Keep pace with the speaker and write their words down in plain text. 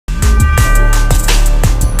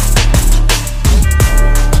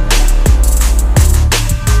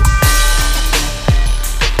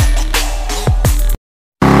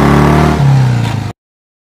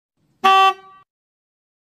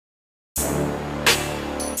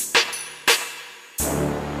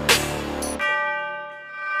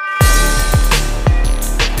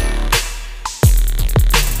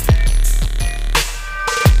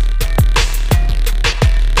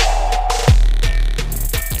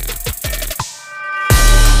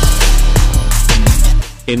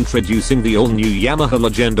Introducing the all-new Yamaha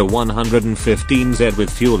Legenda 115Z with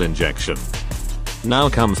fuel injection. Now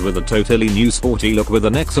comes with a totally new sporty look with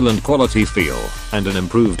an excellent quality feel and an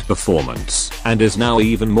improved performance, and is now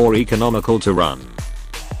even more economical to run.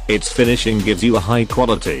 Its finishing gives you a high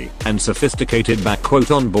quality and sophisticated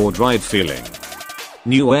onboard ride feeling.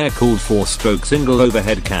 New air-cooled 4-stroke single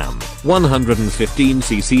overhead cam,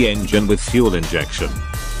 115cc engine with fuel injection.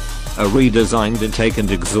 A redesigned intake and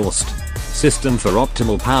exhaust system for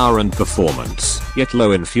optimal power and performance, yet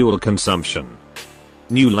low in fuel consumption.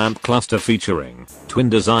 New lamp cluster featuring twin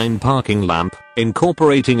design parking lamp,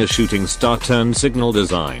 incorporating a shooting star turn signal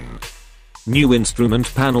design. New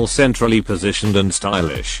instrument panel centrally positioned and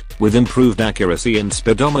stylish, with improved accuracy in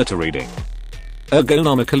speedometer reading.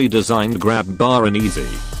 Ergonomically designed grab bar and easy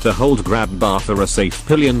to hold grab bar for a safe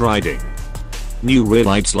pillion riding. New rear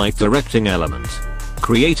lights light directing element,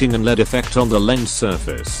 creating an LED effect on the lens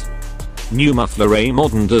surface. New muffler, a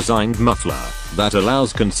modern designed muffler that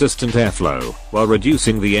allows consistent airflow while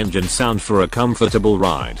reducing the engine sound for a comfortable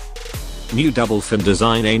ride. New double fin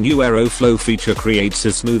design, a new aeroflow feature creates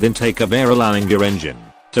a smooth intake of air, allowing your engine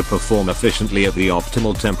to perform efficiently at the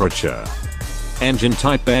optimal temperature. Engine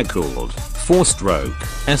type air cooled, 4-stroke,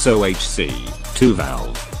 SOHC,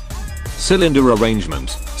 2-valve. Cylinder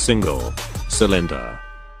arrangement, single cylinder.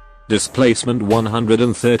 Displacement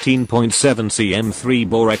 113.7 cm,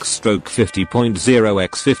 3-bore X-stroke 50.0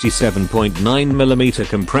 x 57.9 mm,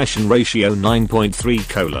 compression ratio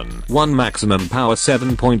 9.3:1, maximum power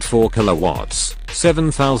 7.4 kilowatts,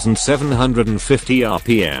 7,750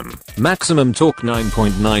 rpm, maximum torque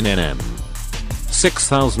 9.9 Nm,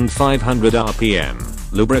 6,500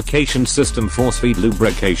 rpm, lubrication system force-feed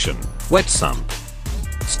lubrication, wet sump.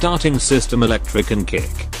 Starting system electric and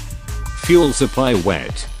kick. Fuel supply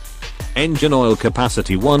wet. Engine oil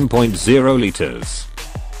capacity 1.0 liters.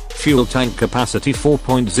 Fuel tank capacity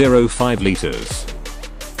 4.05 liters.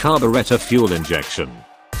 Carburetor fuel injection.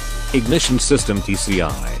 Ignition system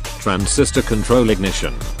TCI, transistor control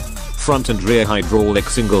ignition. Front and rear hydraulic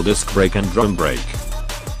single disc brake and drum brake.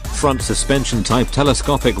 Front suspension type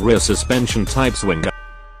telescopic, rear suspension type swing